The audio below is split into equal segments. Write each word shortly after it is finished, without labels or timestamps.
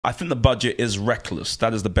I think the budget is reckless.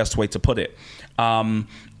 That is the best way to put it. And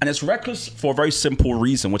it's reckless for a very simple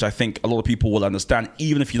reason, which I think a lot of people will understand,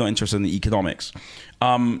 even if you're not interested in the economics.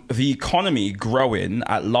 The economy growing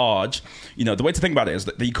at large, the way to think about it is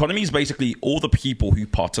that the economy is basically all the people who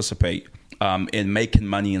participate in making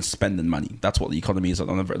money and spending money. That's what the economy is in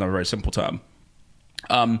a very simple term.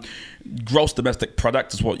 Gross domestic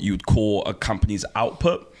product is what you'd call a company's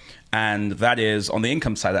output. And that is, on the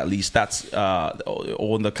income side at least, that's,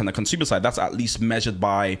 or on the kind of consumer side, that's at least measured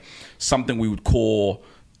by something we would call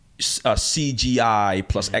CGI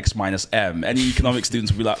plus X minus M. Any economic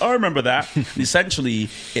students will be like, oh, I remember that. Essentially,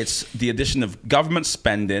 it's the addition of government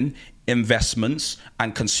spending, investments,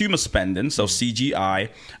 and consumer spending, so CGI,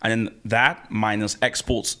 and then that minus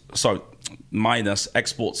exports,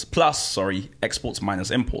 exports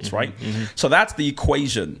minus imports, right? So that's the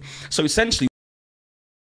equation. So essentially,